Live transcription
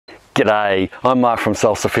G'day, I'm Mark from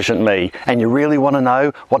Self-Sufficient Me, and you really want to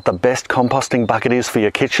know what the best composting bucket is for your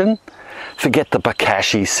kitchen? Forget the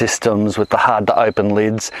bokashi systems with the hard to open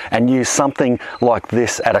lids and use something like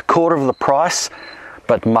this at a quarter of the price,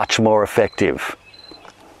 but much more effective.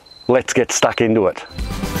 Let's get stuck into it.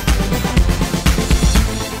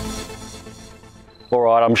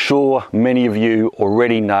 Alright, I'm sure many of you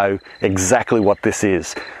already know exactly what this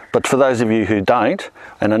is, but for those of you who don't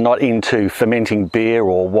and are not into fermenting beer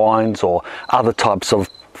or wines or other types of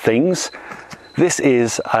things, this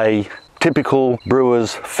is a typical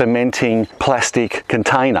brewer's fermenting plastic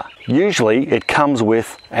container. Usually it comes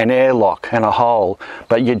with an airlock and a hole,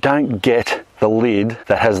 but you don't get the lid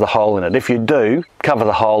that has the hole in it. If you do, cover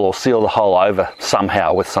the hole or seal the hole over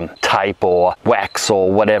somehow with some tape or wax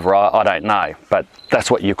or whatever, I don't know, but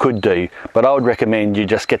that's what you could do. But I would recommend you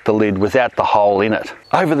just get the lid without the hole in it.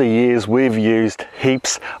 Over the years we've used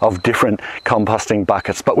heaps of different composting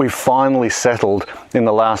buckets, but we've finally settled in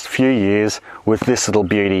the last few years with this little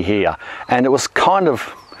beauty here. And it was kind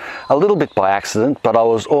of a little bit by accident, but I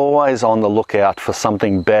was always on the lookout for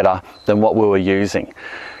something better than what we were using.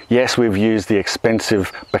 Yes, we've used the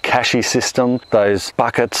expensive bokashi system, those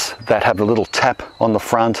buckets that have a little tap on the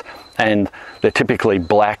front, and they're typically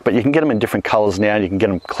black, but you can get them in different colors now. You can get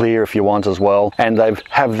them clear if you want as well. And they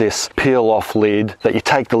have this peel off lid that you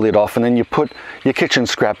take the lid off and then you put your kitchen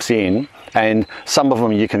scraps in, and some of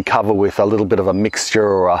them you can cover with a little bit of a mixture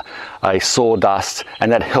or a sawdust, and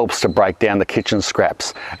that helps to break down the kitchen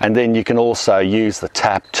scraps. And then you can also use the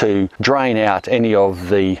tap to drain out any of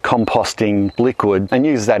the composting liquid and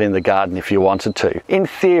use that in the garden if you wanted to. In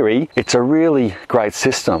theory, it's a really great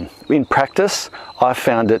system. In practice, I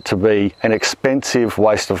found it to be an expensive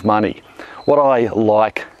waste of money. What I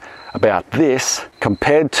like about this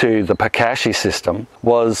compared to the bokashi system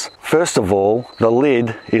was, first of all, the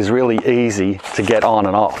lid is really easy to get on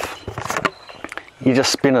and off. You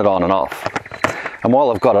just spin it on and off. And while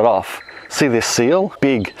I've got it off, see this seal?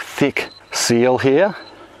 Big, thick seal here?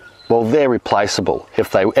 Well, they're replaceable if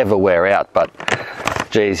they ever wear out, but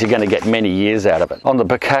geez, you're going to get many years out of it. On the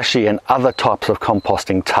bokashi and other types of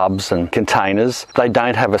composting tubs and containers, they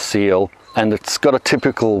don't have a seal, and it's got a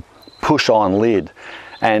typical push-on lid.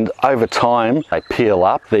 And over time, they peel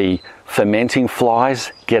up, the fermenting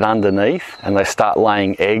flies get underneath and they start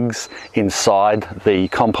laying eggs inside the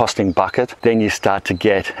composting bucket. Then you start to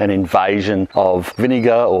get an invasion of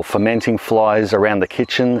vinegar or fermenting flies around the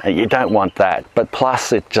kitchen, and you don't want that. But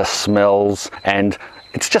plus it just smells and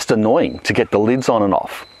it's just annoying to get the lids on and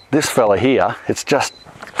off. This fella here, it's just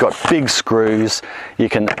got big screws. You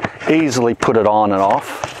can easily put it on and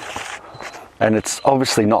off. And it's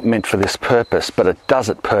obviously not meant for this purpose, but it does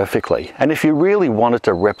it perfectly. And if you really wanted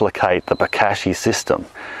to replicate the bokashi system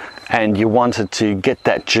and you wanted to get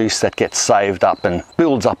that juice that gets saved up and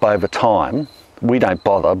builds up over time, we don't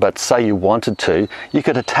bother, but say you wanted to, you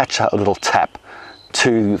could attach a little tap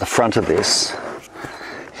to the front of this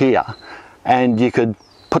here, and you could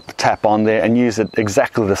put the tap on there and use it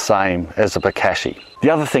exactly the same as a bokashi.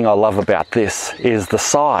 The other thing I love about this is the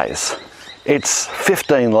size. It's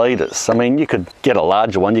 15 litres. I mean, you could get a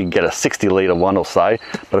larger one, you could get a 60 litre one or so,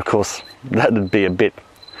 but of course that would be a bit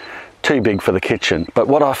too big for the kitchen. But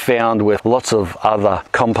what I found with lots of other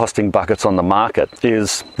composting buckets on the market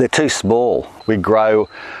is they're too small. We grow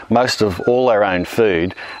most of all our own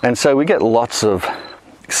food, and so we get lots of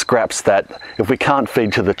scraps that if we can't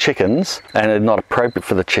feed to the chickens and are not appropriate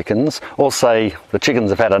for the chickens, or say the chickens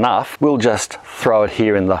have had enough, we'll just throw it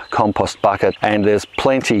here in the compost bucket, and there's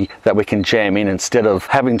plenty that we can jam in instead of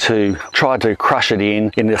having to try to crush it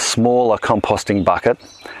in a smaller composting bucket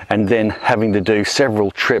and then having to do several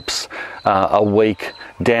trips a week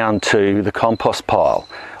down to the compost pile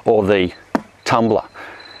or the tumbler.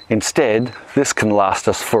 Instead, this can last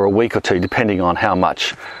us for a week or two depending on how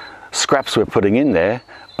much scraps we're putting in there,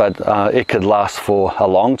 but it could last for a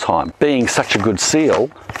long time. Being such a good seal,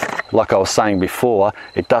 like I was saying before,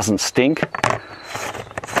 it doesn't stink,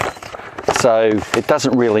 so it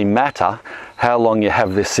doesn't really matter how long you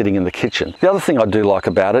have this sitting in the kitchen. The other thing I do like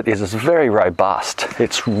about it is it's very robust.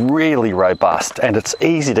 It's really robust and it's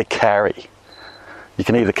easy to carry. You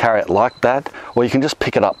can either carry it like that or you can just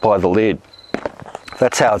pick it up by the lid.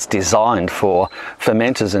 That's how it's designed for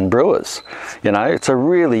fermenters and brewers. You know, it's a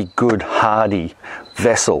really good hardy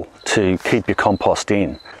vessel to keep your compost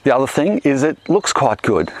in. The other thing is it looks quite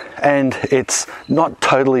good, and it's not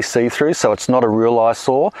totally see-through, so it's not a real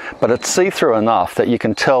eyesore, but it's see-through enough that you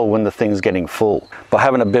can tell when the thing's getting full. By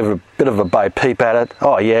having a bit of a bo peep at it,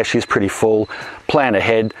 oh yeah, she's pretty full, plan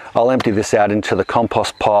ahead, I'll empty this out into the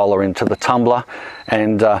compost pile or into the tumbler,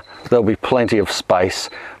 and there'll be plenty of space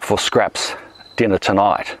for scraps dinner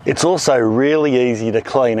tonight. It's also really easy to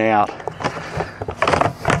clean out.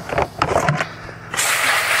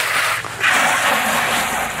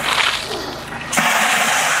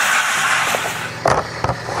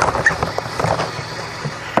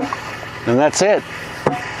 And that's it.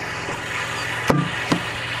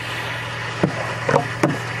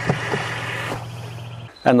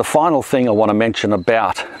 And the final thing I want to mention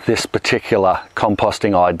about this particular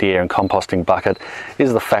composting idea and composting bucket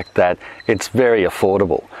is the fact that it's very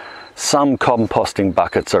affordable. Some composting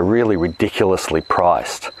buckets are really ridiculously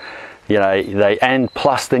priced. You know, and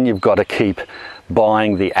plus then you've got to keep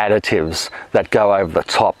buying the additives that go over the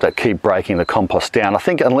top that keep breaking the compost down. I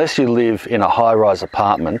think unless you live in a high-rise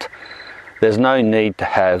apartment, there's no need to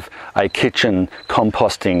have a kitchen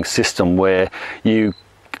composting system where you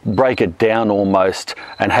break it down almost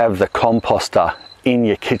and have the composter in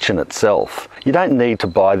your kitchen itself. You don't need to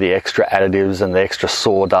buy the extra additives and the extra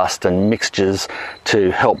sawdust and mixtures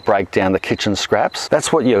to help break down the kitchen scraps.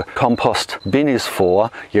 That's what your compost bin is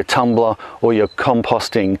for, your tumbler or your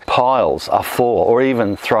composting piles are for, or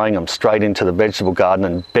even throwing them straight into the vegetable garden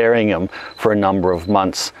and burying them for a number of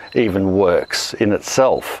months even works in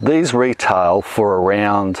itself. These retail for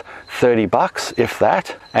around 30 bucks, if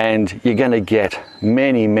that, and you're going to get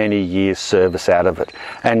many, many years service out of it.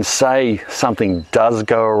 And say something does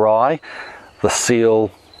go awry, the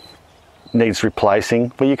seal needs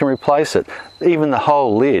replacing, well, you can replace it. Even the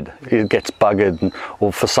whole lid, it gets buggered,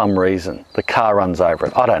 or for some reason the car runs over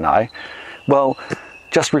it, I don't know. Well,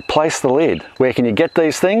 just replace the lid. Where can you get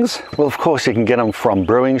these things? Well, of course you can get them from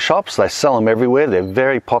brewing shops. They sell them everywhere. They're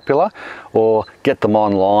very popular. Or get them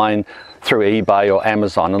online through eBay or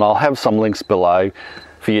Amazon, and I'll have some links below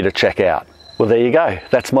for you to check out. Well, there you go.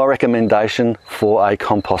 That's my recommendation for a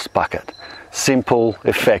compost bucket. Simple,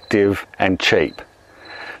 effective, and cheap.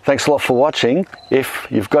 Thanks a lot for watching. If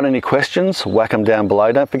you've got any questions, whack them down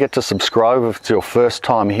below. Don't forget to subscribe if it's your first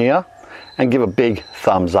time here, and give a big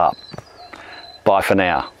thumbs up. Bye for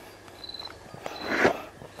now.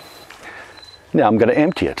 Now I'm going to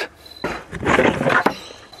empty it.